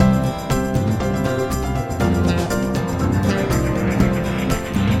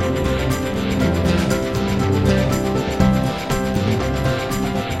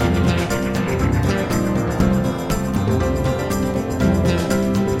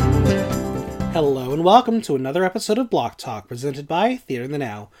Hello and welcome to another episode of Block Talk, presented by Theater in the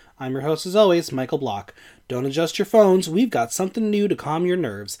Now. I'm your host as always, Michael Block. Don't adjust your phones, we've got something new to calm your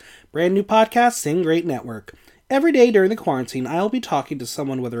nerves. Brand new podcast, same great network. Every day during the quarantine, I'll be talking to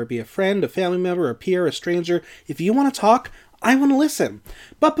someone, whether it be a friend, a family member, a peer, a stranger. If you want to talk, I want to listen.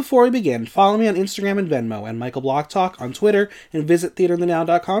 But before we begin, follow me on Instagram and Venmo, and Michael Block Talk on Twitter, and visit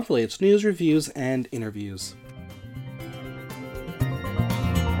theaterinthenow.com for latest news, reviews, and interviews.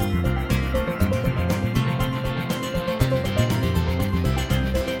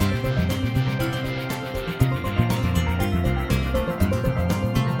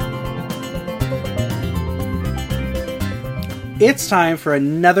 It's time for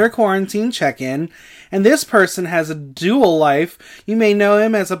another quarantine check-in, and this person has a dual life. You may know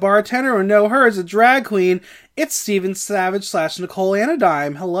him as a bartender or know her as a drag queen. It's Steven Savage / Nicole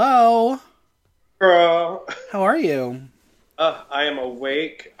Anodyne. Hello. Girl. How are you? I am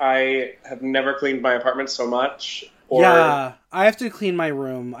awake. I have never cleaned my apartment so much. Yeah, I have to clean my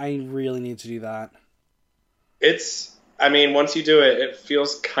room. I really need to do that. Once you do it, it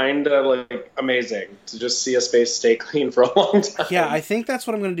feels kind of like amazing to just see a space stay clean for a long time. Yeah, I think that's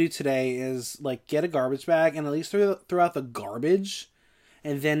what I'm going to do today is like get a garbage bag and at least throw out the garbage.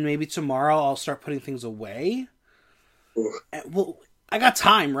 And then maybe tomorrow I'll start putting things away. Well, I got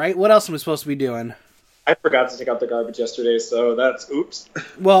time, right? What else am I supposed to be doing? I forgot to take out the garbage yesterday, so that's oops.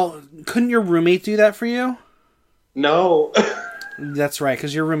 Well, couldn't your roommate do that for you? No. That's right,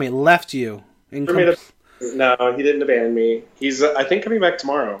 because your roommate left you. No, he didn't abandon me. He's, I think, coming back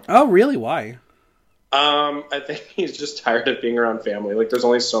tomorrow. Oh, really? Why? I think he's just tired of being around family. Like, there's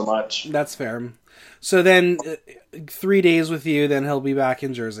only so much. That's fair. So then, 3 days with you, then he'll be back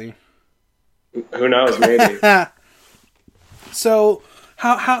in Jersey. Who knows? Maybe. So,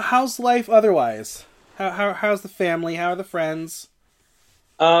 how's life otherwise? How's the family? How are the friends?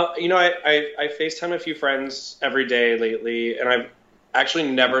 I FaceTime a few friends every day lately, and I've actually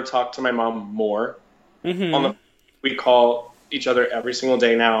never talked to my mom more. Mm-hmm. We call each other every single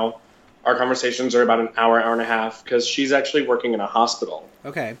day now. Our conversations are about an hour and a half, because she's actually working in a hospital.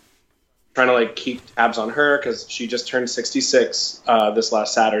 Okay. Trying to keep tabs on her, because she just turned 66 this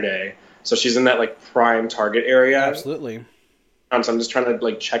last Saturday. So she's in that prime target area. Absolutely. So I'm just trying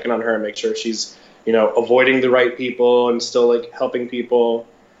to check in on her and make sure she's avoiding the right people and still helping people.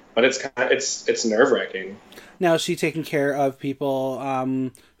 But it's nerve-wracking. Now, is she taking care of people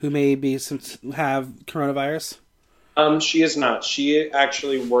who may have coronavirus? She is not. She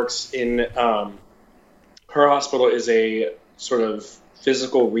actually works in her hospital is a sort of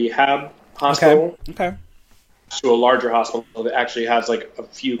physical rehab hospital. Okay. To a larger hospital that actually has a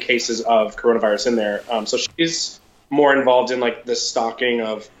few cases of coronavirus in there. So she's more involved in the stocking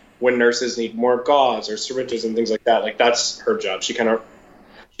of when nurses need more gauze or syringes and things like that. That's her job.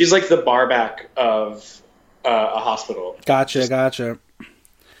 She's like the barback of a hospital. Gotcha.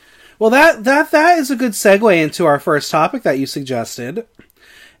 Well, that is a good segue into our first topic that you suggested.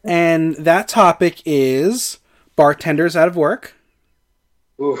 And that topic is bartenders out of work.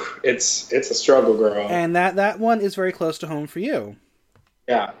 Ooh, it's a struggle, girl. And that one is very close to home for you.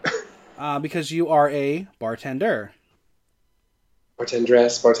 Yeah. Because you are a bartender.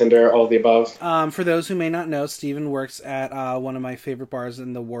 Bartender, all of the above. For those who may not know, Steven works at one of my favorite bars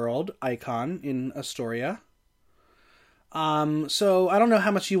in the world, Icon, in Astoria. So I don't know how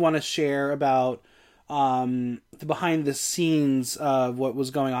much you want to share about the behind the scenes of what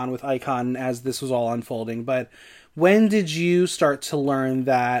was going on with Icon as this was all unfolding, but when did you start to learn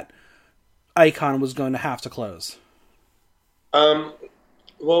that Icon was going to have to close?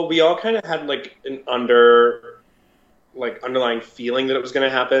 Well, we all kind of had an underlying feeling that it was going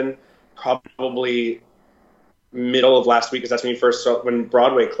to happen probably middle of last week, because that's when you first saw when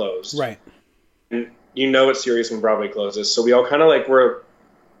Broadway closed. Right. And it's serious when Broadway closes. So we all kind of were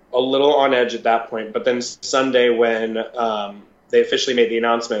a little on edge at that point. But then Sunday when they officially made the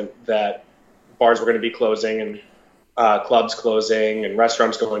announcement that bars were going to be closing and clubs closing and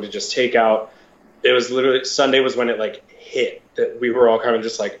restaurants going to just take out, it was literally Sunday was when it hit that we were all kind of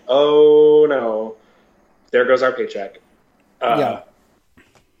just oh no, there goes our paycheck. Yeah.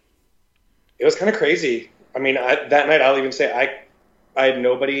 It was kind of crazy. That night I'll even say I had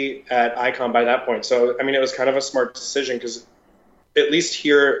nobody at Icon by that point. So, it was kind of a smart decision, because at least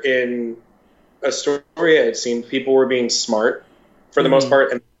here in Astoria, it seemed people were being smart for the most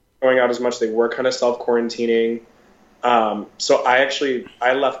part and going out as much. They were kind of self-quarantining. So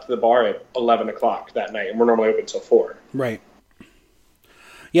I left the bar at 11 o'clock that night, and we're normally open till 4. Right.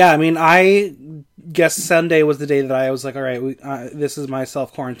 Yeah, I guess Sunday was the day that I was all right, this is my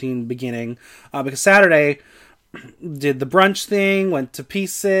self-quarantine beginning. Because Saturday, did the brunch thing, went to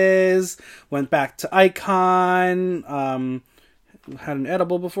Pieces, went back to Icon, had an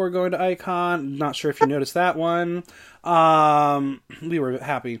edible before going to Icon. Not sure if you noticed that one. We were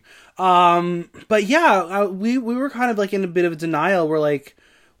happy. But yeah, we were kind of like in a bit of denial. We're like,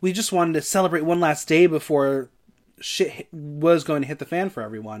 we just wanted to celebrate one last day before shit was going to hit the fan for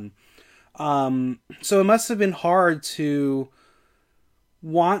everyone. So it must have been hard to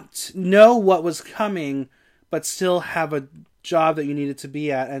know what was coming, but still have a job that you needed to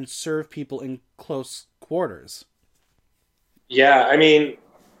be at and serve people in close quarters. Yeah, I mean,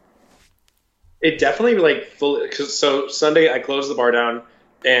 it definitely like fully. So Sunday I closed the bar down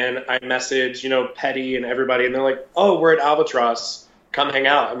and I messaged, Petty and everybody, and they're like, "Oh, we're at Albatross. Come hang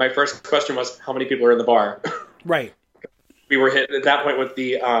out." And my first question was, "How many people are in the bar?" Right. We were hit at that point with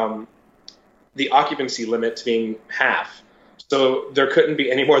the occupancy limit being half. So there couldn't be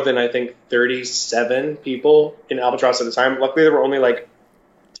any more than, I think, 37 people in Albatross at the time. Luckily, there were only like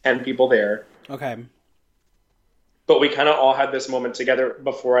 10 people there. Okay. But we kind of all had this moment together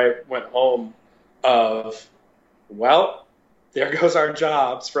before I went home of, well, there goes our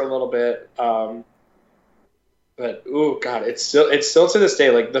jobs for a little bit. But, ooh, God, it's still to this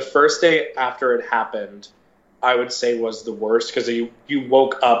day, like the first day after it happened, I would say was the worst because you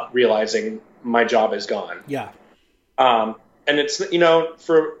woke up realizing my job is gone. Yeah. And it's,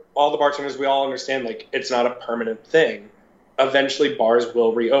 for all the bartenders, we all understand, like, it's not a permanent thing. Eventually, bars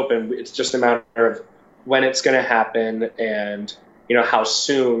will reopen. It's just a matter of when it's going to happen and, how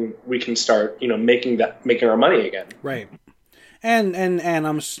soon we can start, making our money again. Right. And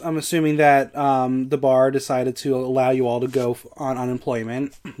I'm assuming that the bar decided to allow you all to go on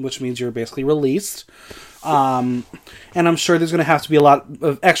unemployment, which means you're basically released. And I'm sure there's going to have to be a lot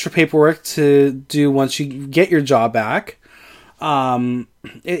of extra paperwork to do once you get your job back.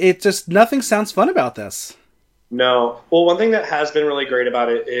 It just, nothing sounds fun about this. No. Well, one thing that has been really great about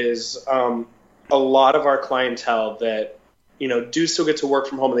it is a lot of our clientele that, do still get to work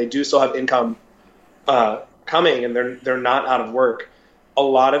from home and they do still have income coming and they're not out of work. A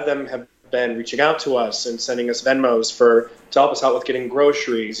lot of them have been reaching out to us and sending us Venmos to help us out with getting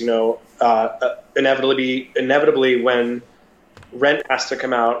groceries. Inevitably when rent has to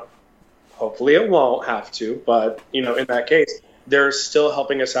come out, hopefully it won't have to, but in that case, they're still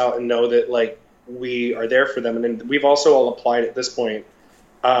helping us out and know that like we are there for them. And then we've also all applied at this point.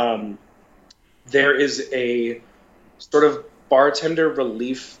 There is a sort of bartender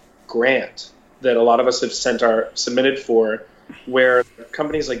relief grant that a lot of us have submitted for, where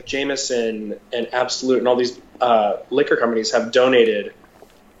companies like Jameson and Absolute and all these liquor companies have donated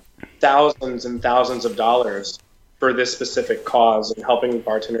thousands and thousands of dollars for this specific cause and helping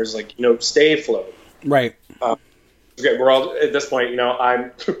bartenders stay afloat. Right. Okay, we're all at this point.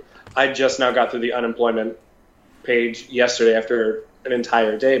 I just now got through the unemployment page yesterday after an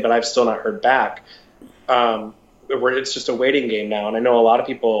entire day, but I've still not heard back. Where it's just a waiting game now, and I know a lot of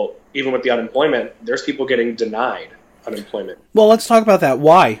people, even with the unemployment, there's people getting denied unemployment. Well, let's talk about that.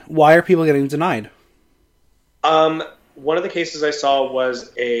 Why? Why are people getting denied? One of the cases I saw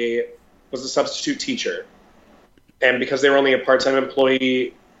was a substitute teacher, and because they were only a part-time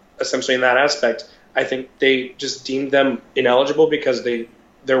employee, essentially in that aspect, I think they just deemed them ineligible because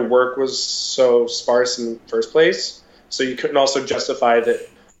their work was so sparse in the first place. So you couldn't also justify that,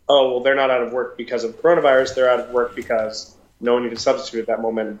 oh, well, they're not out of work because of coronavirus. They're out of work because no one needed a substitute at that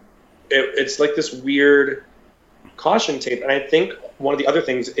moment. It's like this weird caution tape. And I think one of the other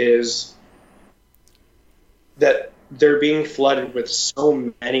things is that they're being flooded with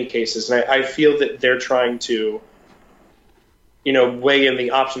so many cases. And I feel that they're trying to, weigh in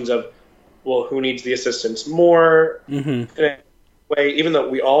the options of, well, who needs the assistance more? Mm-hmm. In a way, even though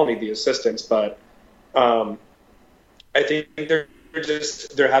we all need the assistance, but I think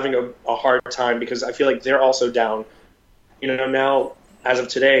they're having a hard time because I feel like they're also down. Now, as of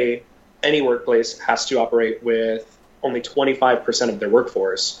today, any workplace has to operate with only 25% of their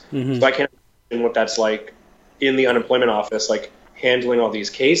workforce. Mm-hmm. So I can't imagine what that's like in the unemployment office, like handling all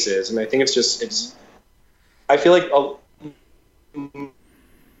these cases. And I think I feel like a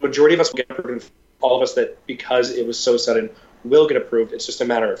majority of us will get approved, all of us that because it was so sudden will get approved. It's just a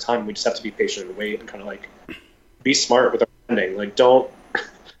matter of time. We just have to be patient and wait and kind of like be smart with our spending. Like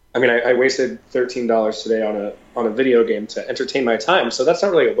I wasted $13 today on a video game to entertain my time. So that's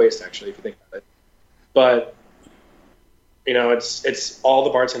not really a waste actually, if you think about it. But it's all the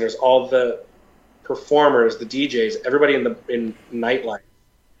bartenders, all the performers, the DJs, everybody in nightlife,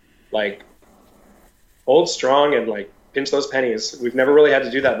 like hold strong and like pinch those pennies. We've never really had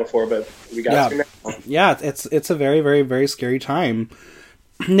to do that before, but we got to now. Yeah, it's a very, very, very scary time.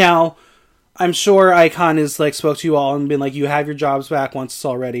 Now, I'm sure Icon is like spoke to you all and been like, you have your jobs back once it's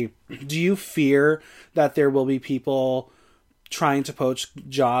all ready. Do you fear that there will be people trying to poach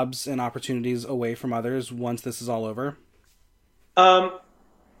jobs and opportunities away from others once this is all over? I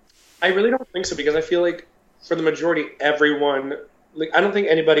really don't think so because I feel like for the majority, everyone, like, I don't think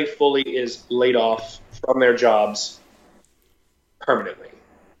anybody fully is laid off from their jobs permanently.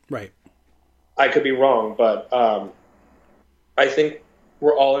 Right. I could be wrong, but I think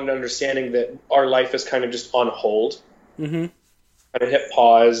we're all in understanding that our life is kind of just on hold. Mm-hmm. Kind of hit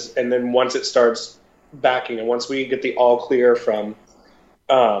pause, and then once it starts backing, and once we get the all clear from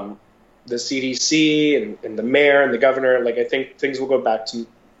the CDC and the mayor and the governor, like I think things will go back to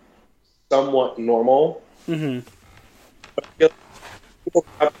somewhat normal. Mm-hmm. But I feel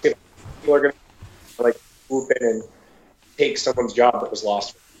like people are going to like swoop in and take someone's job that was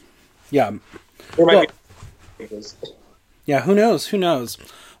lost. Yeah. There might be. Yeah, who knows? Who knows?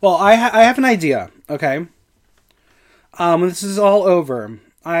 Well, I have an idea, okay? When this is all over,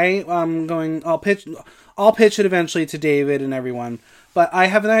 I'll pitch it eventually to David and everyone, but I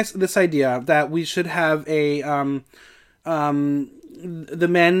have this idea that we should have a, the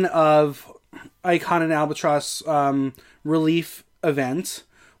Men of Icon and Albatross, relief event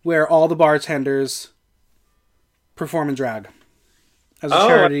where all the bartenders perform in drag as a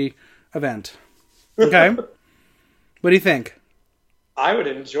charity event. Okay? What do you think? I would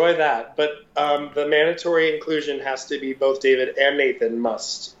enjoy that, but the mandatory inclusion has to be both David and Nathan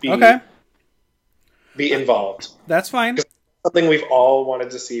must be involved. That's fine. Something we've all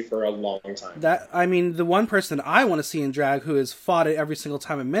wanted to see for a long time. The one person that I want to see in drag who has fought it every single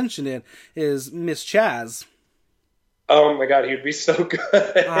time I mention it is Miss Chaz. Oh my god, he'd be so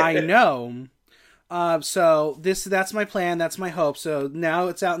good. I know. So that's my plan. That's my hope. So now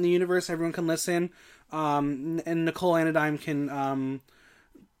it's out in the universe. Everyone can listen. And Nicole Anodyne can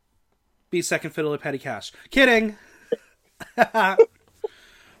be second fiddle to Petty Cash. Kidding.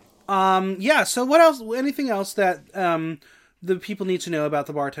 Yeah. So what else? Anything else that the people need to know about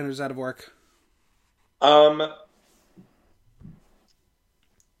the bartenders out of work?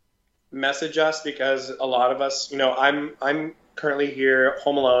 Message us, because a lot of us, I'm currently here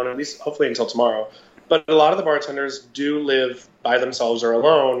home alone, at least hopefully until tomorrow. But a lot of the bartenders do live by themselves or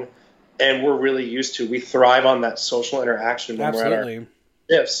alone, and we're really used to. We thrive on that social interaction when we're at our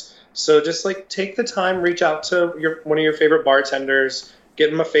shifts. So just like take the time, reach out to one of your favorite bartenders,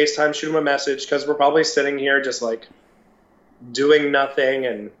 get them a FaceTime, shoot them a message, because we're probably sitting here just like doing nothing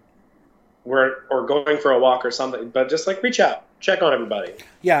and or going for a walk or something. But just like reach out, check on everybody.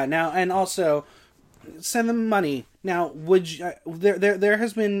 Yeah. Now, and also send them money. Now, would you, there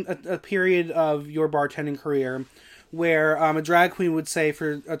has been a period of your bartending career where a drag queen would say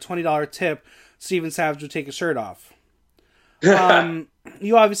for a $20 tip, Steven Savage would take his shirt off.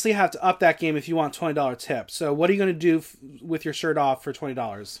 You obviously have to up that game if you want $20 tip. So what are you going to do with your shirt off for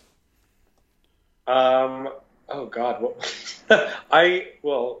 $20? Oh God.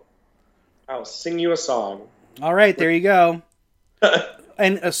 I'll sing you a song. All right, there you go.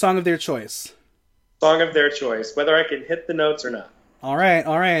 And a song of their choice. Song of their choice, whether I can hit the notes or not. All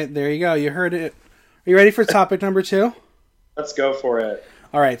right, there you go. You heard it. Are you ready for topic number 2? Let's go for it.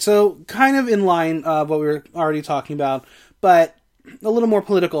 All right, so kind of in line of what we were already talking about, but a little more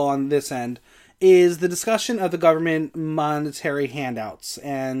political on this end, is the discussion of the government monetary handouts.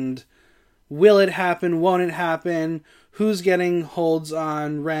 And will it happen? Won't it happen? Who's getting holds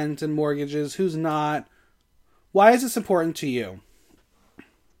on rent and mortgages? Who's not? Why is this important to you?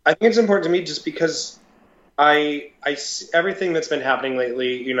 I think it's important to me just because I see everything that's been happening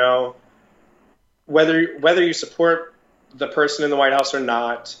lately, whether you support the person in the White House or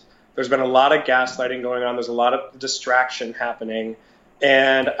not, there's been a lot of gaslighting going on. There's a lot of distraction happening.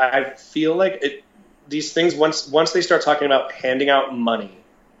 And I feel like these things, once they start talking about handing out money,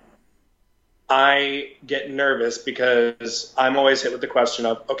 I get nervous because I'm always hit with the question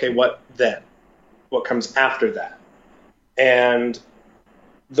of, okay, what then? What comes after that? And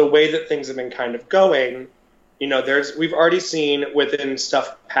the way that things have been kind of going, we've already seen within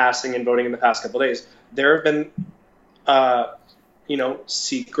stuff passing and voting in the past couple of days, there have been,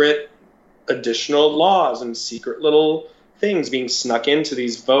 secret additional laws and secret little things being snuck into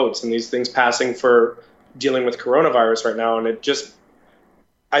these votes and these things passing for dealing with coronavirus right now. And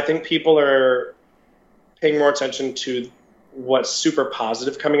I think people are paying more attention to what's super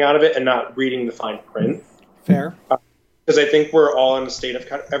positive coming out of it and not reading the fine print. Fair. Because I think we're all in a state of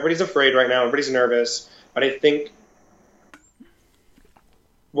everybody's afraid right now. Everybody's nervous. But I think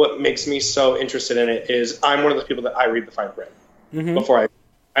what makes me so interested in it is I'm one of those people that I read the fine print before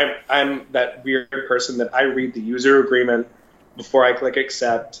I'm that weird person that I read the user agreement before I click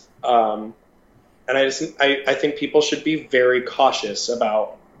accept. And I think people should be very cautious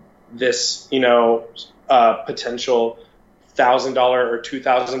about this, potential $1,000 or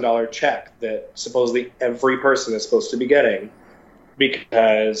 $2,000 check that supposedly every person is supposed to be getting,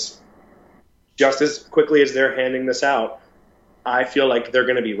 because just as quickly as they're handing this out, I feel like they're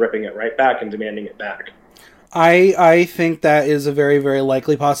going to be ripping it right back and demanding it back. I think that is a very, very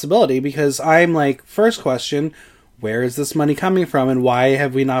likely possibility, because I'm like, first question, where is this money coming from, and why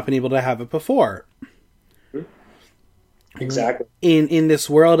have we not been able to have it before? Exactly. In this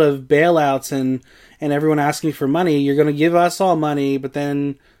world of bailouts and everyone asking for money, you're going to give us all money, but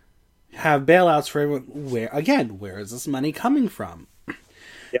then have bailouts for everyone. Where is this money coming from?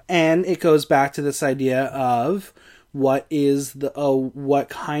 Yep. And it goes back to this idea of what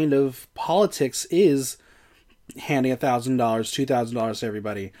kind of politics is handing $1,000, $2,000 to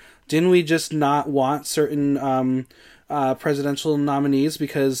everybody. Didn't we just not want certain presidential nominees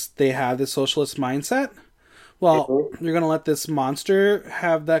because they have this socialist mindset? Well, you're going to let this monster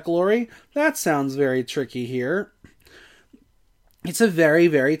have that glory? That sounds very tricky here. It's a very,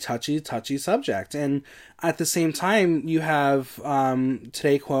 very touchy subject. And at the same time, you have,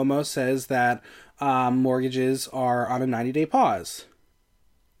 today Cuomo says that mortgages are on a 90-day pause.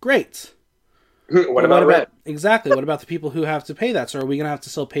 Great. What about rent? Exactly. What about the people who have to pay that? So are we going to have to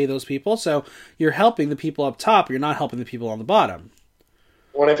still pay those people? So you're helping the people up top. You're not helping the people on the bottom.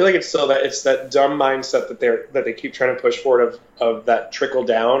 Well, I feel like it's that dumb mindset that they keep trying to push forward of that trickle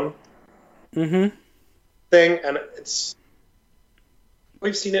down thing, and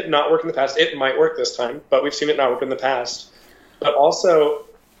we've seen it not work in the past. It might work this time, but we've seen it not work in the past. But also,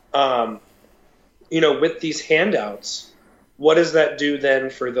 with these handouts, what does that do then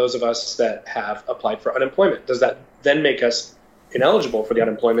for those of us that have applied for unemployment? Does that then make us ineligible for the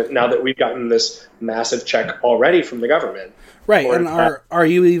unemployment now that we've gotten this massive check already from the government? Right, and are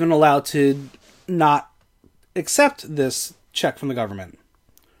you even allowed to not accept this check from the government?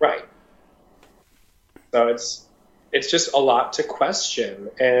 Right. So it's just a lot to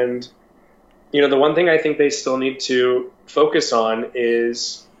question. And, the one thing I think they still need to focus on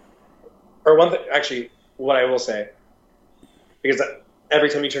is, or one thing, actually, what I will say, because every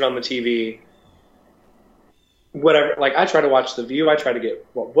time you turn on the TV, whatever, like I try to watch The View, I try to get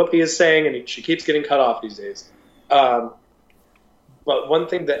what Whoopi is saying, and she keeps getting cut off these days. But one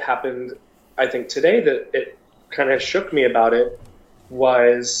thing that happened, I think, today that it kind of shook me about it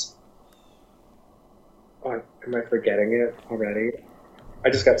was... Oh, am I forgetting it already? I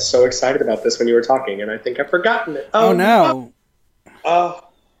just got so excited about this when you were talking, and I think I've forgotten it. Oh no.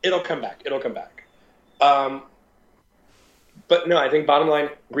 It'll come back. But no, I think bottom line,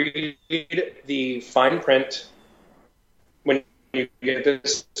 read the fine print when you get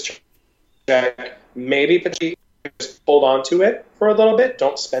this check. Maybe just hold on to it for a little bit.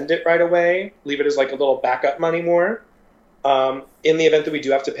 Don't spend it right away. Leave it as like a little backup money more. In the event that we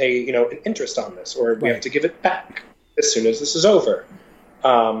do have to pay, an interest on this, or we have to give it back as soon as this is over.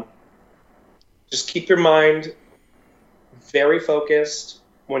 Just keep your mind very focused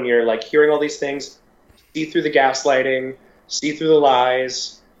when you're like hearing all these things. See through the gaslighting, see through the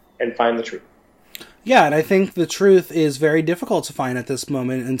lies, and find the truth. Yeah, and I think the truth is very difficult to find at this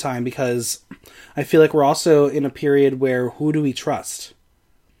moment in time, because I feel like we're also in a period where who do we trust?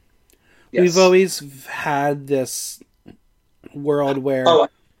 Yes. We've always had this world where... Oh.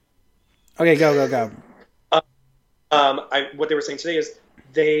 Okay, go. What they were saying today is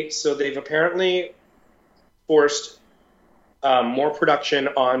they've apparently forced more production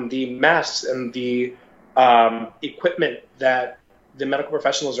on the masks and the equipment that the medical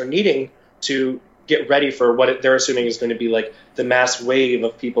professionals are needing to get ready for what they're assuming is going to be like the mass wave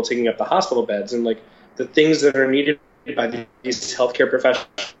of people taking up the hospital beds, and like the things that are needed by these healthcare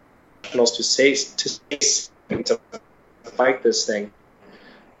professionals to fight this thing.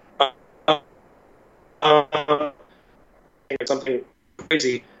 It's something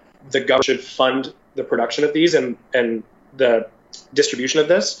crazy. The government should fund the production of these and the distribution of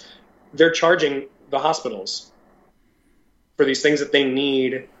this. They're charging the hospitals for these things that they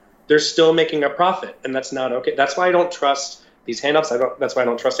need. They're still making a profit, and that's not okay. That's why I don't trust these handouts. That's why I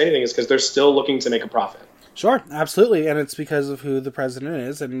don't trust anything, is because they're still looking to make a profit. Sure, absolutely, and it's because of who the president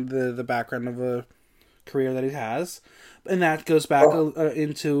is and the background of a career that he has. And that goes back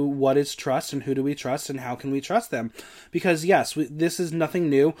into what is trust and who do we trust and how can we trust them. Because, yes, this is nothing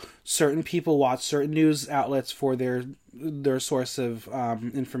new. Certain people watch certain news outlets for their source of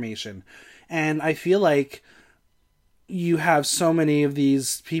information. And I feel like you have so many of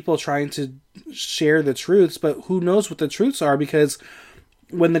these people trying to share the truths, but who knows what the truths are, because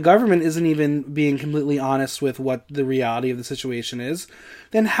when the government isn't even being completely honest with what the reality of the situation is,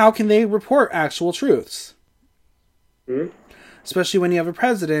 then how can they report actual truths? Mm-hmm. Especially when you have a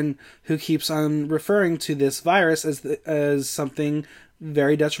president who keeps on referring to this virus as something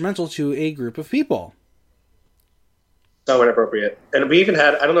very detrimental to a group of people. So inappropriate. And we even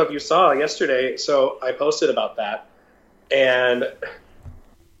had, I don't know if you saw yesterday, so I posted about that. And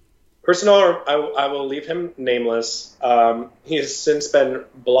I will leave him nameless. He has since been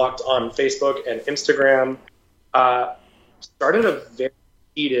blocked on Facebook and Instagram. Started a very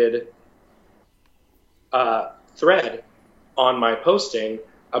heated thread on my posting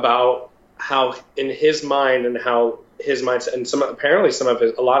about how, in his mind, and how his mindset, and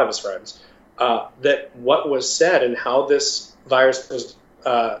a lot of his friends, that what was said and how this virus was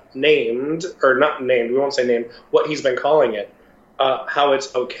named, or not named, we won't say named, what he's been calling it, how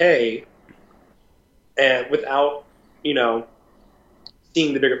it's okay, and without,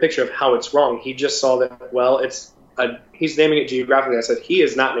 seeing the bigger picture of how it's wrong. He just saw that, well, he's naming it geographically. I said, he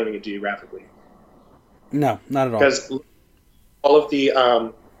is not naming it geographically. No, not at all. Because all of the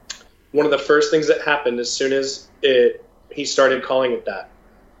one of the first things that happened as soon as he started calling it that,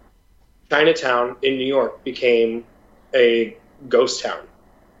 Chinatown in New York became a ghost town.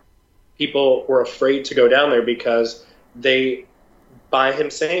 People were afraid to go down there because they, by him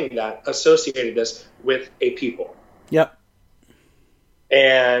saying that, associated this with a people. Yep.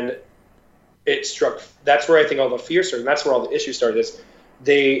 And it struck. That's where I think all the fear started. And that's where all the issue started. Is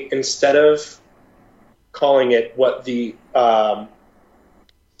they, instead of calling it what the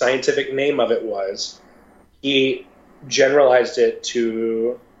scientific name of it was, he generalized it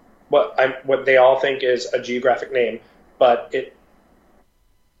to what they all think is a geographic name, but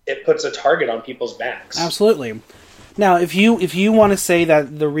it puts a target on people's backs. Absolutely. Now, if you want to say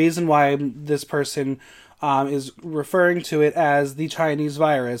that the reason why this person is referring to it as the Chinese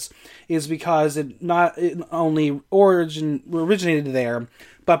virus is because it only originated there,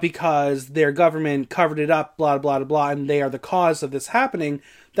 but because their government covered it up, blah, blah, blah, and they are the cause of this happening,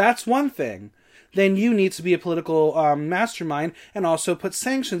 that's one thing. Then you need to be a political mastermind and also put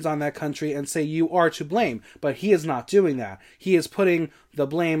sanctions on that country and say you are to blame. But he is not doing that. He is putting the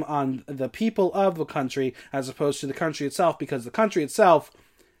blame on the people of the country as opposed to the country itself, because the country itself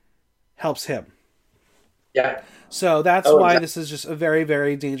helps him. Yeah. So that's why this is just a very,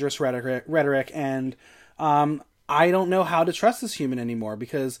 very dangerous rhetoric, and I don't know how to trust this human anymore,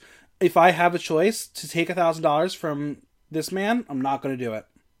 because if I have a choice to take $1,000 from this man, I'm not going to do it.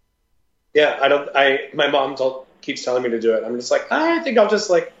 Yeah, my mom keeps telling me to do it. I'm just like, I think I'll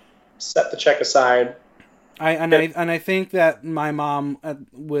just set the check aside. I think that my mom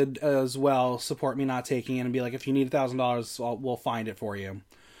would as well support me not taking it and be like, if you need $1,000, we'll find it for you.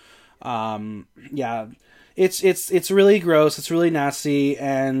 Yeah, it's really gross. It's really nasty,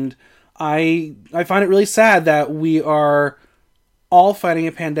 and I find it really sad that we are all fighting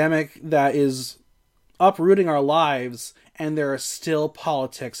a pandemic that is uprooting our lives, and there are still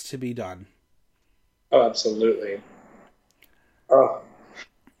politics to be done. Oh, absolutely. Oh.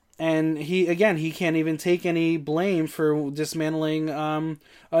 And he can't even take any blame for dismantling an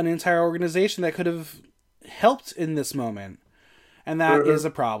entire organization that could have helped in this moment. And that is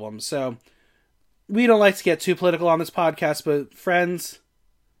a problem. So we don't like to get too political on this podcast, but friends,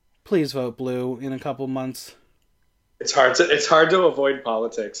 please vote blue in a couple months. It's hard to avoid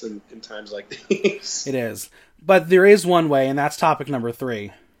politics in times like these. It is. But there is one way, and that's topic number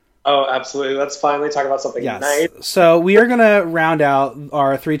 3. Oh, absolutely. Let's finally talk about something nice. So we are going to round out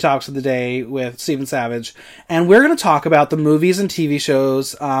our 3 topics of the day with Steven Savage, and we're going to talk about the movies and TV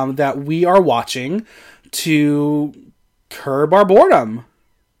shows that we are watching to curb our boredom.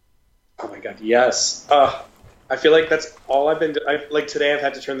 Oh my god, yes. I feel like that's all I've been doing. Today I've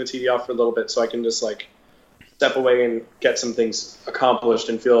had to turn the TV off for a little bit so I can just step away and get some things accomplished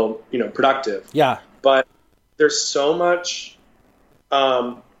and feel, productive. Yeah. But there's so much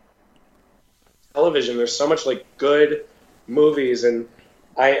television. There's so much good movies, and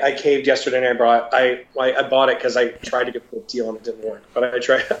I caved yesterday and I bought it because I tried to get the deal and it didn't work. But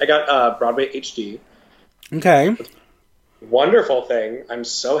I got Broadway HD. Okay. Wonderful thing. I'm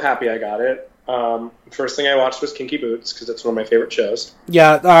so happy I got it. First thing I watched was Kinky Boots because it's one of my favorite shows.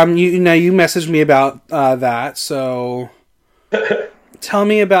 Yeah. You messaged me about that, so tell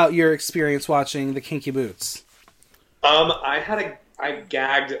me about your experience watching the Kinky Boots. I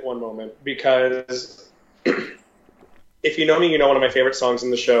gagged at one moment because if you know me, you know one of my favorite songs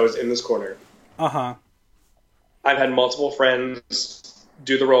in the show is In This Corner. Uh-huh. I've had multiple friends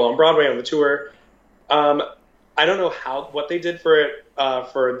do the role on Broadway on the tour. I don't know what they did for it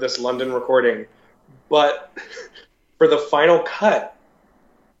for this London recording, but for the final cut,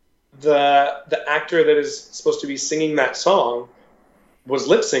 the actor that is supposed to be singing that song was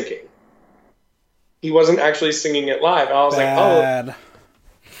lip syncing. He wasn't actually singing it live. I was Bad. like, oh,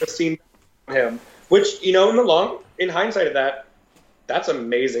 I've seen him. Which, you know, in hindsight of that, that's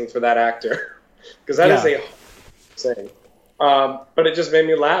amazing for that actor. Because that is a thing. But it just made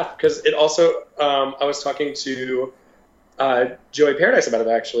me laugh because it also, I was talking to Joey Paradise about it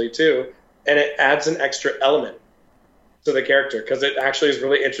actually too, and it adds an extra element to the character because it actually is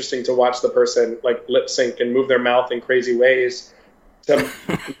really interesting to watch the person like lip sync and move their mouth in crazy ways. I'm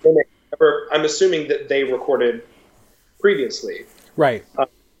assuming that they recorded previously, Right.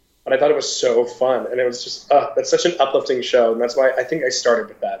 but I thought it was so fun, and it was just that's such an uplifting show, and that's why I think I started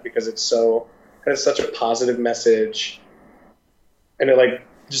with that because it has such a positive message, and it like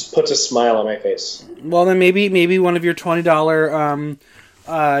just puts a smile on my face. Well, then maybe one of your $20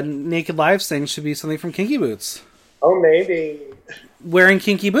 Naked Lives things should be something from Kinky Boots. Oh, maybe Wearing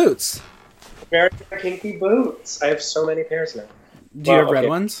kinky boots. Wearing kinky boots. I have so many pairs now. Do you have red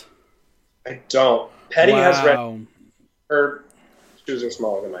ones? I don't. Petty has red. Her shoes are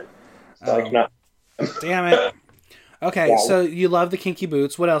smaller than mine. So I cannot. Damn it. Okay, so you love the kinky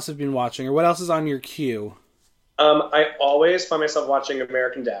boots. What else have you been watching, or what else is on your queue? I always find myself watching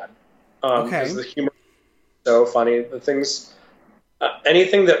American Dad. Because the humor is so funny. The things,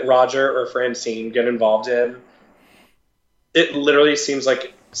 anything that Roger or Francine get involved in, it literally seems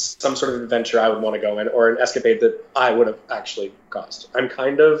like some sort of adventure I would want to go in, or an escapade that I would have actually caused. I'm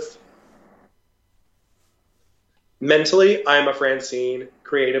kind of mentally, I'm a Francine.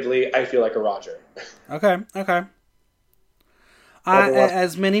 Creatively, I feel like a Roger. Okay.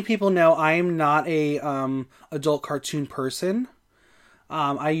 As many people know, I am not a adult cartoon person.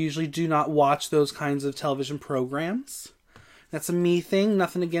 I usually do not watch those kinds of television programs. That's a me thing.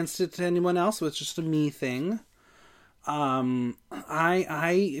 Nothing against it to anyone else, but it's just a me thing. If I'm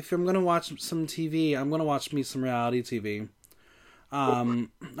gonna watch some TV, I'm gonna watch me some reality TV.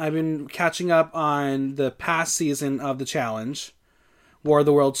 I've been catching up on the past season of The Challenge, War of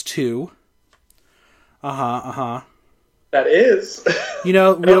the Worlds 2. That is. You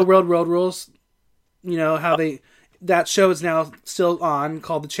know, Real World Road Rules. You know how that show is now still on,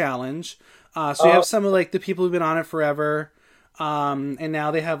 called The Challenge. So you have some of like the people who've been on it forever, and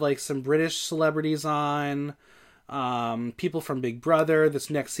now they have like some British celebrities on. People from Big Brother. This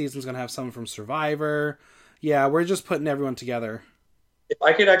next season's going to have someone from Survivor. Yeah, we're just putting everyone together. If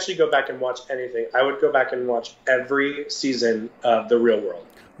I could actually go back and watch anything, I would go back and watch every season of The Real World.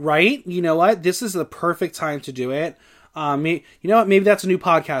 Right? You know what? This is the perfect time to do it. You know what? Maybe that's a new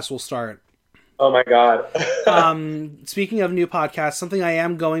podcast we'll start. Oh my God. Speaking of new podcasts, something I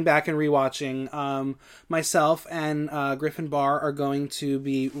am going back and rewatching. Myself and Griffin Barr are going to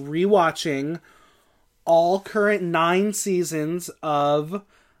be rewatching all current 9 seasons of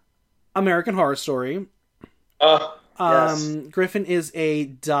American Horror Story. Yes. Griffin is a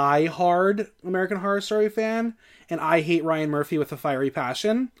die-hard American Horror Story fan, and I hate Ryan Murphy with a fiery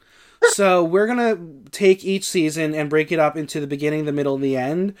passion. So we're going to take each season and break it up into the beginning, the middle, and the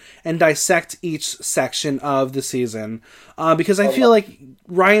end, and dissect each section of the season. Because I feel like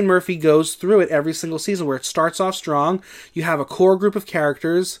Ryan Murphy goes through it every single season, where it starts off strong, you have a core group of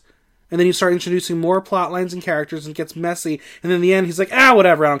characters, and then you start introducing more plot lines and characters, and it gets messy. And then in the end, he's like,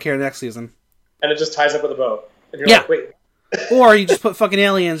 whatever, I don't care, next season. And it just ties up with a bow. And you're like, wait. Or you just put fucking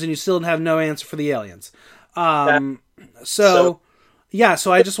aliens, and you still have no answer for the aliens. So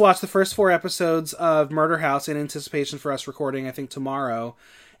I just watched the first 4 episodes of Murder House in anticipation for us recording, I think, tomorrow.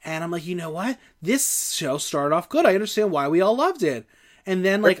 And I'm like, you know what? This show started off good. I understand why we all loved it. And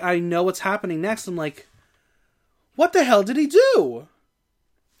then, like, I know what's happening next. I'm like, what the hell did he do?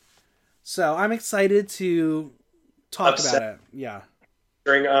 So I'm excited to talk about it. Yeah.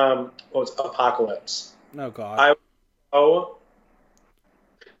 During Apocalypse. Oh God.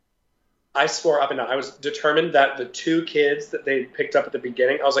 I swore up and down. I was determined that the 2 kids that they picked up at the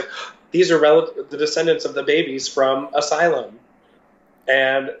beginning, I was like, these are the descendants of the babies from Asylum.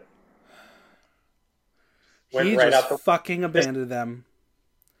 And went right out the fucking abandoned them.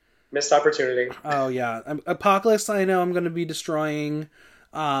 Missed opportunity. Oh yeah. Apocalypse, I know I'm going to be destroying.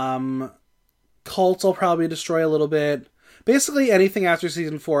 Cult I'll probably destroy a little bit. Basically anything after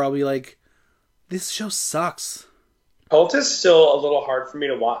season 4 I'll be like, this show sucks. Cult is still a little hard for me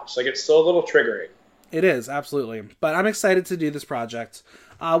to watch. Like, it's still a little triggering. It is, absolutely. But I'm excited to do this project.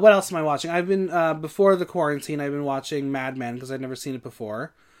 What else am I watching? I've been, before the quarantine, I've been watching Mad Men because I'd never seen it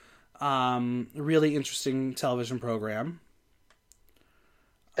before. Really interesting television program.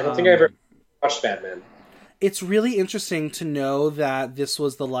 I don't think I ever watched Mad Men. it's really interesting to know that this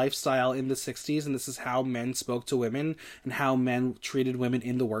was the lifestyle in the 60s, and this is how men spoke to women and how men treated women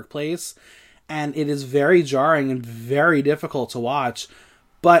in the workplace. And it is very jarring and very difficult to watch.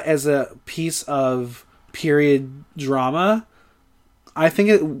 But as a piece of period drama, I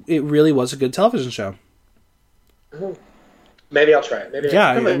think it really was a good television show. Maybe I'll try it.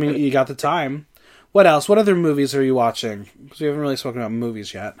 I mean, you got the time. What else? What other movies are you watching? Because we haven't really spoken about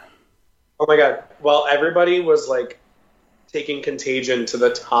movies yet. Oh my god. Well, everybody was like taking Contagion to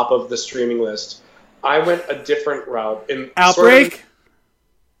the top of the streaming list. I went a different route. Outbreak?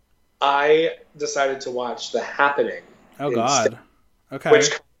 I decided to watch The Happening. Oh god. Okay.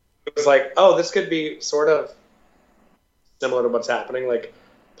 Which was like, oh, this could be sort of similar to what's happening. Like,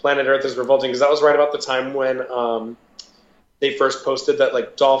 Planet Earth is revolting. Because that was right about the time when they first posted that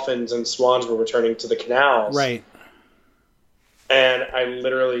like dolphins and swans were returning to the canals. Right. And I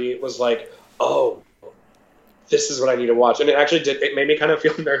literally was like, oh, this is what I need to watch. And it actually did. It made me kind of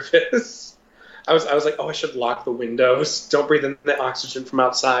feel nervous. I was like, oh, I should lock the windows. Don't breathe in the oxygen from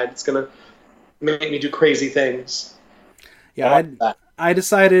outside. It's going to make me do crazy things. Yeah, I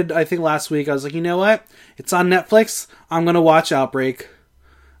decided, I think last week, I was like, you know what? It's on Netflix. I'm going to watch Outbreak.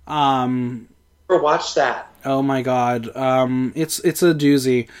 Watch that. Oh my god. It's a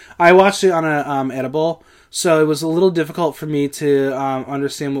doozy. I watched it on a edible, so it was a little difficult for me to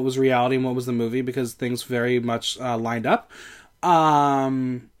understand what was reality and what was the movie because things very much lined up.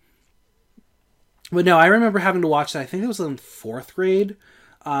 But no, I remember having to watch that. I think it was in 4th grade.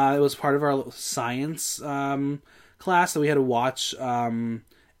 It was part of our science class that we had to watch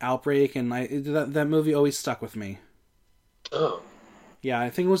Outbreak, and that movie always stuck with me. Oh. Yeah, I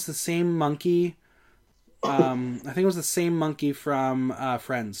think it was the same monkey. I think it was the same monkey from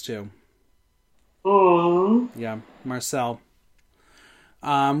Friends too. Aww. Yeah, Marcel.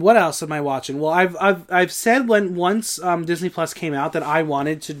 What else am I watching? Well, I've said once Disney Plus came out that I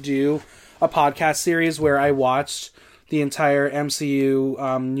wanted to do a podcast series where I watched the entire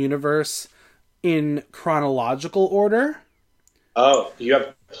MCU universe in chronological order. Oh, you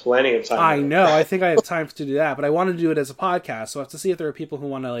have plenty of time. I know. I think I have time to do that, but I want to do it as a podcast, so I have to see if there are people who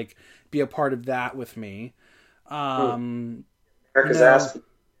want to like be a part of that with me. America's ass.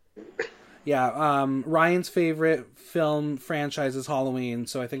 Yeah, Ryan's favorite film franchise is Halloween,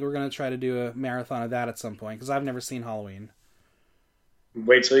 so I think we're going to try to do a marathon of that at some point, because I've never seen Halloween.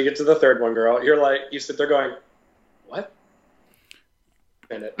 Wait till you get to the 3rd one, girl. You're like, you sit there going, what?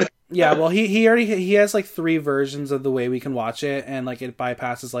 Yeah, well, he has like 3 versions of the way we can watch it, and like it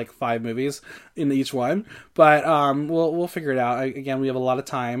bypasses like 5 movies in each one. But we'll figure it out. Again, we have a lot of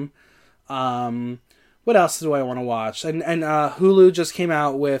time. What else do I want to watch? And Hulu just came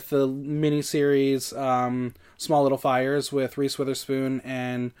out with the miniseries Small Little Fires with Reese Witherspoon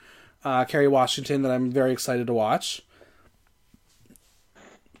and Kerry Washington that I'm very excited to watch.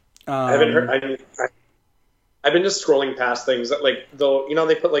 I haven't heard. I've been just scrolling past things that like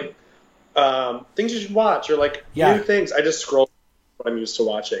they put like things you should watch or like new things. I just scroll what I'm used to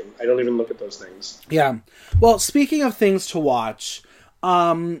watching. I don't even look at those things. Yeah. Well, speaking of things to watch,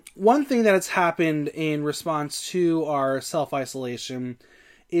 one thing that has happened in response to our self-isolation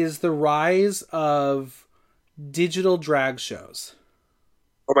is the rise of digital drag shows.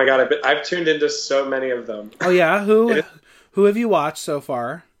 Oh my god, I've tuned into so many of them. Oh yeah? Who have you watched so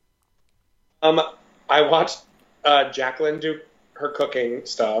far? I watched Jacqueline do her cooking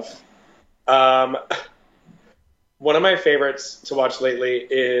stuff. One of my favorites to watch lately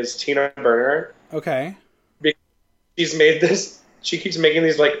is Tina Burner. Okay. She keeps making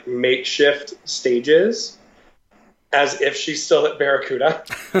these like makeshift stages as if she's still at Barracuda.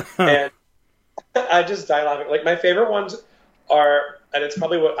 And I just die laughing. Like my favorite ones are, and it's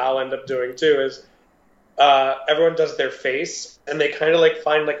probably what I'll end up doing too, is everyone does their face and they kind of like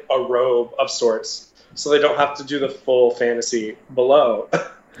find like a robe of sorts so they don't have to do the full fantasy below.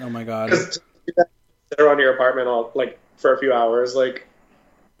 Oh my god. Because sit around your apartment all like for a few hours, like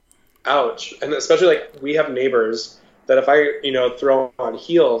ouch. And especially like we have neighbors that if I, throw on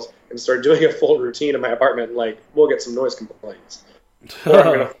heels and start doing a full routine in my apartment, like we'll get some noise complaints.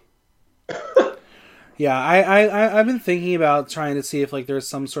 Yeah, I've been thinking about trying to see if like there's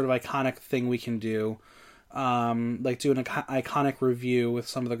some sort of iconic thing we can do. Like do an iconic review with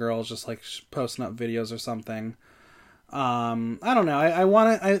some of the girls just like posting up videos or something. I don't know.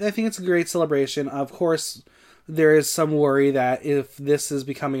 I think it's a great celebration. Of course, there is some worry that if this is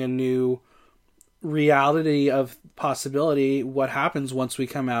becoming a new reality of possibility, what happens once we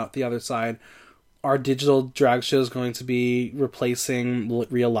come out the other side? Are digital drag shows going to be replacing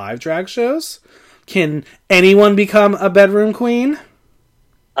real live drag shows? Can anyone become a bedroom queen?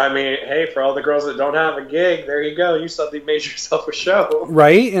 I mean, hey, for all the girls that don't have a gig, there you go. You suddenly made yourself a show.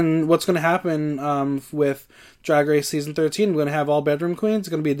 Right? And what's going to happen with Drag Race Season 13? We're going to have all bedroom queens? It's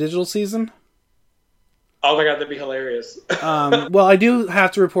going to be a digital season? Oh my god, that'd be hilarious. Well, I do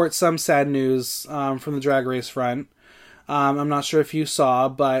have to report some sad news from the Drag Race front. I'm not sure if you saw,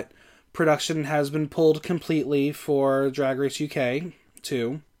 but production has been pulled completely for Drag Race UK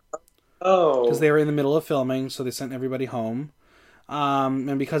 2. Oh. Because they were in the middle of filming, so they sent everybody home.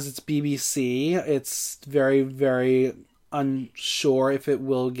 And because it's BBC, it's very, very unsure if it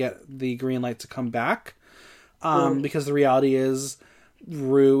will get the green light to come back. Because the reality is,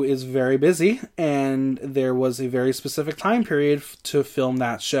 Rue is very busy, and there was a very specific time period to film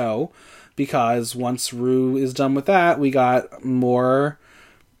that show. Because once Rue is done with that, we got more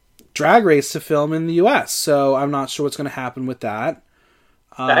Drag Race to film in the US. So I'm not sure what's going to happen with that.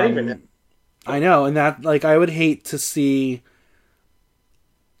 That even... I know, and that, like, I would hate to see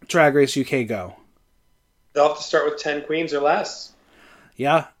Drag Race UK go. They'll have to start with 10 queens or less.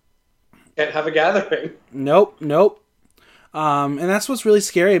 Yeah. Can't have a gathering. Nope. And that's what's really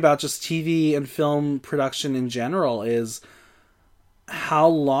scary about just TV and film production in general is how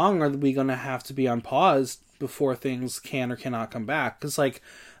long are we going to have to be on pause before things can or cannot come back? Because, like,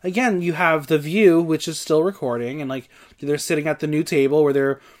 again, you have The View, which is still recording, and, like, they're sitting at the new table where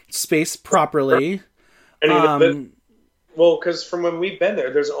they're spaced properly. Well, because from when we've been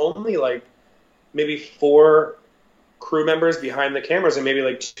there, there's only, like, maybe 4 crew members behind the cameras and maybe,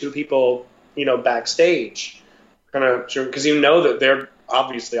 like, 2 people, backstage. Kind of, because that they're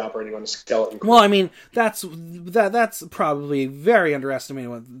obviously operating on a skeleton crew. Well, I mean, that's probably very underestimating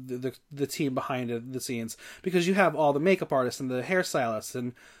what the team behind the scenes, because you have all the makeup artists and the hairstylists,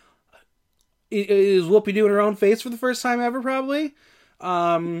 and is Whoopi doing her own face for the first time ever? Probably.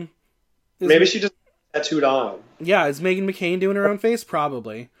 Maybe she just tattooed on. Yeah, is Meghan McCain doing her own face?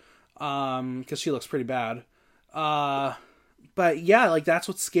 Probably, because she looks pretty bad. But yeah, like, that's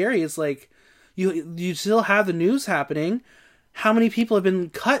what's scary is, like, you still have the news happening. How many people have been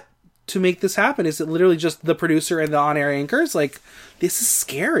cut to make this happen? Is it literally just the producer and the on-air anchors? Like, this is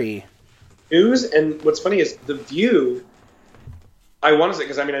scary. News, and what's funny is The View, I want to say,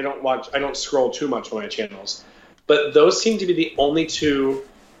 because I don't scroll too much on my channels, but those seem to be the only 2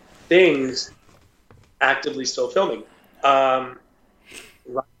 things actively still filming.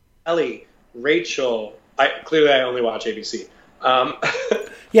 Ellie, Rachel, I only watch ABC.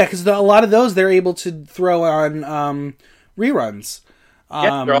 Yeah, because a lot of those they're able to throw on reruns.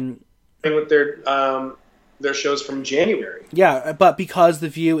 They're all with their shows from January. Yeah, but because The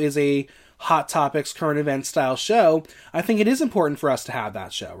View is a Hot Topics current event style show, I think it is important for us to have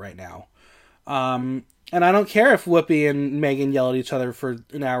that show right now. And I don't care if Whoopi and Meghan yell at each other for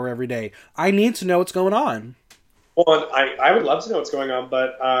an hour every day. I need to know what's going on. Well, I would love to know what's going on,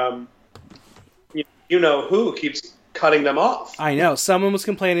 but who keeps cutting them off. I know. Someone was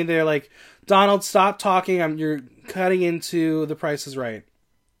complaining. They're like, Donald, stop talking. You're cutting into The Price is Right.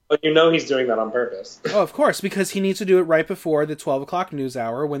 But he's doing that on purpose. Oh, of course, because he needs to do it right before the 12 o'clock news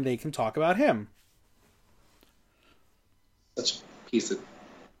hour when they can talk about him. Such a piece of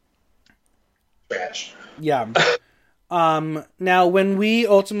trash. Yeah. Now, when we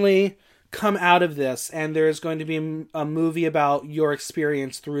ultimately come out of this and there's going to be a movie about your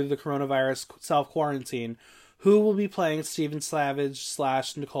experience through the coronavirus self-quarantine, who will be playing Stephen Savage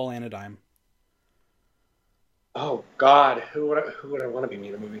 / Nicole Anodyne? Oh, God. Who would I want to be me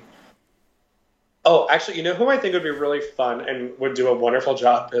in the movie? Oh, actually, who I think would be really fun and would do a wonderful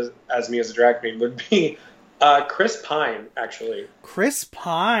job as me as a drag queen would be Chris Pine, actually. Chris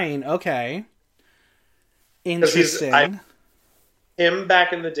Pine, okay. Interesting. Him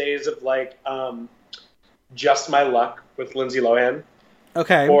back in the days of, like, Just My Luck with Lindsay Lohan.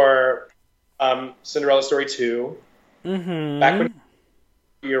 Okay. Or Cinderella Story 2. Mm-hmm. Back when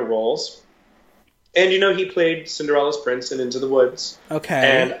your roles. And, he played Cinderella's Prince in Into the Woods. Okay.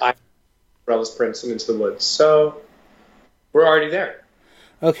 And I Cinderella's Prince in Into the Woods. So, we're already there.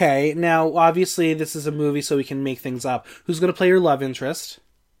 Okay. Now, obviously, this is a movie, so we can make things up. Who's going to play your love interest?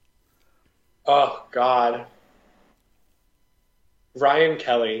 Oh, God. Ryan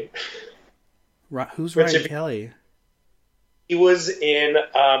Kelly. Who's Ryan Kelly? He was in...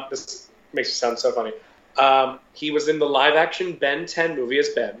 this makes it sound so funny. He was in the live-action Ben 10 movie as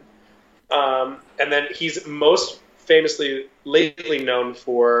Ben. And then he's most famously lately known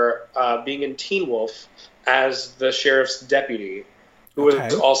for being in Teen Wolf as the sheriff's deputy, who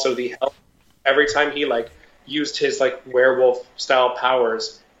was also the help. Every time he used his werewolf style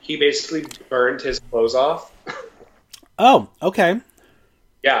powers, he basically burned his clothes off. Oh, okay.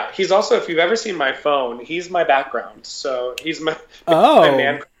 Yeah, he's also, if you've ever seen my phone, he's my background. So he's my Oh,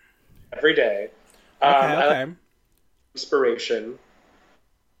 man every day. okay, I like okay. inspiration.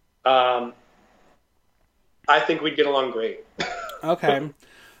 Um, I think we'd get along great. Okay.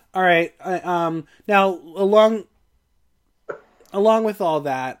 All right. Now along with all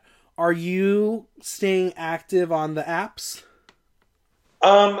that, are you staying active on the apps?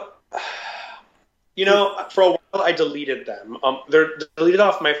 Um, for a while I deleted them. They're deleted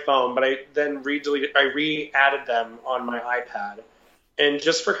off my phone, but I then I re-added them on my iPad. And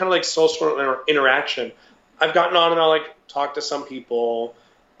just for kind of like social interaction, I've gotten on and I'll like talk to some people,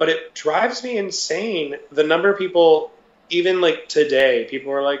 but it drives me insane the number of people, even like today,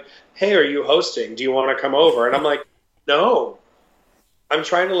 people are like, "Hey, are you hosting? Do you want to come over?" And I'm like, "No, I'm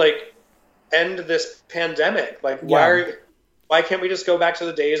trying to like end this pandemic. Like, Yeah. why can't we just go back to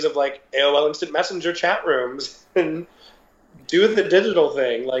the days of like AOL Instant Messenger chat rooms and do the digital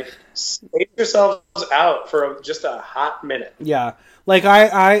thing? Like, save yourselves out for just a hot minute." Yeah. Like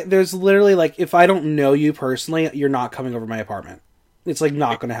I there's literally like if I don't know you personally, you're not coming over my apartment. It's like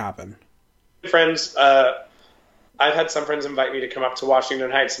not going to happen. Friends, I've had some friends invite me to come up to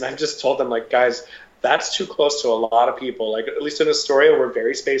Washington Heights, and I've just told them, like, guys, that's too close to a lot of people. Like, at least in Astoria, we're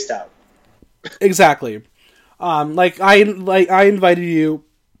very spaced out. Exactly. I invited you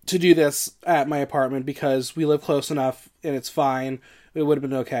to do this at my apartment because we live close enough and it's fine. It would have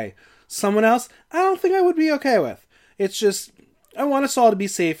been okay. Someone else, I don't think I would be okay with. It's just I want us all to be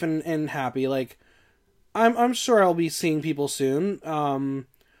safe and happy. Like I'm sure I'll be seeing people soon.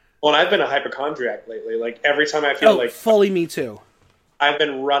 Well, and I've been a hypochondriac lately. Like, every time I feel like fully me too. I've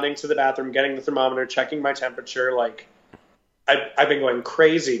been running to the bathroom, getting the thermometer, checking my temperature. Like, I've been going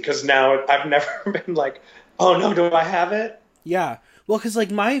crazy because now I've never been like, oh no, do I have it? Yeah. Well, because like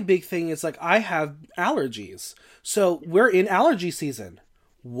my big thing is like I have allergies, so we're in allergy season.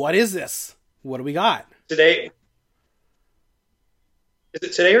 What is this? What do we got? Today, is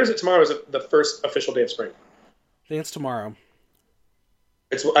it today or is it tomorrow? Is it the first official day of spring? I think it's tomorrow.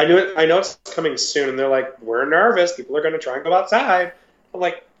 I knew it. I know it's coming soon, and they're like, we're nervous. People are going to try and go outside. I'm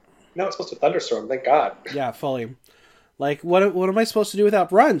like, no, it's supposed to thunderstorm. Thank God. Yeah, fully. Like, what am I supposed to do without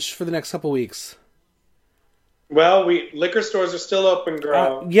brunch for the next couple weeks? Well, liquor stores are still open,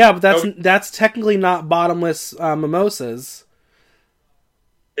 girl. Yeah, but that's technically not bottomless mimosas.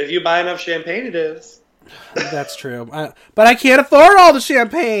 If you buy enough champagne, it is. That's true. But I can't afford all the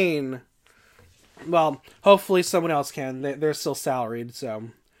champagne. Well, hopefully someone else can. They're still salaried, so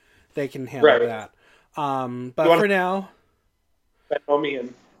they can handle that. But for now, me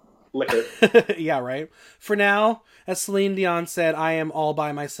and liquor. yeah, right. For now, as Celine Dion said, I am all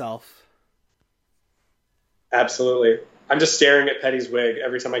by myself. Absolutely. I'm just staring at Petty's wig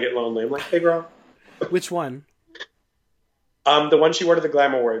every time I get lonely. I'm like, hey, girl. Which one? The one she wore to the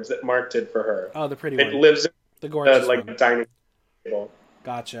Glam Awards that Mark did for her. Oh, the pretty one. It lives in the gorgeous one. Dining table.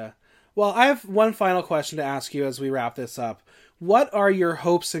 Gotcha. Well, I have one final question to ask you as we wrap this up. What are your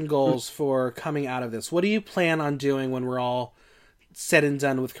hopes and goals for coming out of this? What do you plan on doing when we're all said and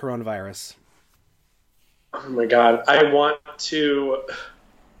done with coronavirus? Oh my God. I want to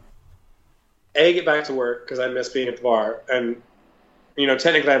get back to work because I miss being at the bar. And,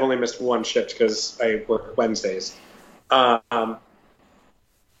 technically I've only missed one shift because I work Wednesdays. But I'm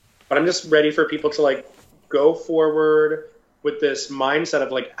just ready for people to, like, go forward with this mindset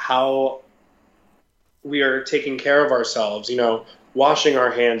of, like, how we are taking care of ourselves, washing our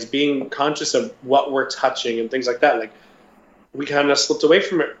hands, being conscious of what we're touching and things like that. Like, we kind of slipped away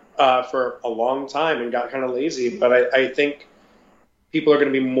from it for a long time and got kind of lazy. But I think people are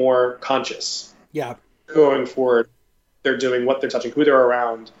going to be more conscious. Yeah. Going forward, they're doing what they're touching, who they're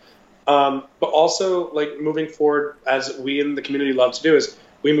around. But also, like, moving forward, as we in the community love to do, is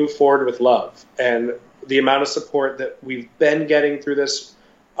we move forward with love. And the amount of support that we've been getting through this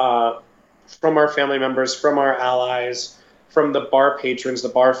from our family members, from our allies, from the bar patrons, the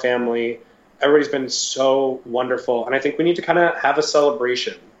bar family, everybody's been so wonderful. And I think we need to kind of have a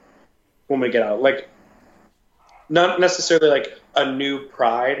celebration when we get out. Like, not necessarily like a new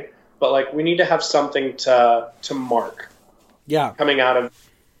pride, but like we need to have something to mark. Yeah. Coming out of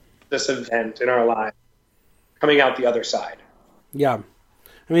this event in our lives, coming out the other side. Yeah.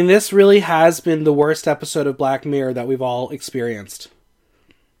 I mean, this really has been the worst episode of Black Mirror that we've all experienced.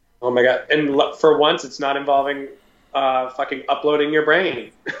 Oh my God. And for once, it's not involving fucking uploading your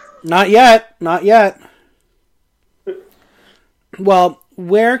brain. Not yet. Not yet. Well,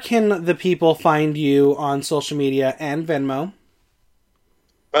 where can the people find you on social media and Venmo?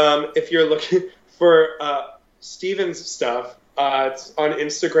 If you're looking for Steven's stuff, it's on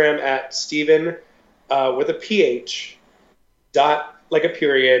Instagram at Steven with a PH like a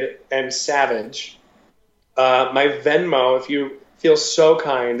period, and Savage. My Venmo, if you feel so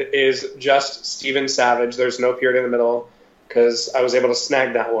kind, is just Steven Savage. There's no period in the middle because I was able to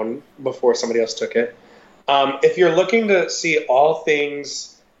snag that one before somebody else took it. If you're looking to see all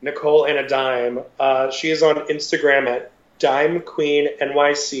things Nicole and a Dime, she is on Instagram at Dime Queen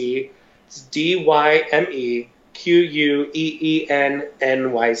NYC. It's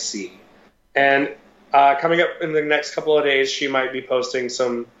DYMEQUEENNYC. And coming up in the next couple of days, she might be posting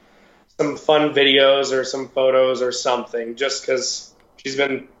some fun videos or some photos or something, just because she's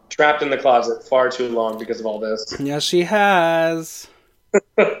been trapped in the closet far too long because of all this. Yes, she has.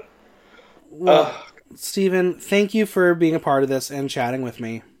 Well, Steven, thank you for being a part of this and chatting with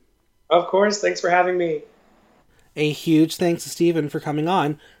me. Of course. Thanks for having me. A huge thanks to Steven for coming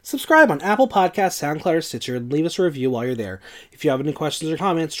on. Subscribe on Apple Podcasts, SoundCloud, or Stitcher, and leave us a review while you're there. If you have any questions or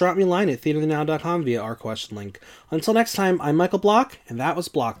comments, drop me a line at theaterthenow.com via our question link. Until next time, I'm Michael Block, and that was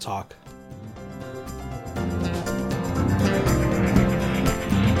Block Talk.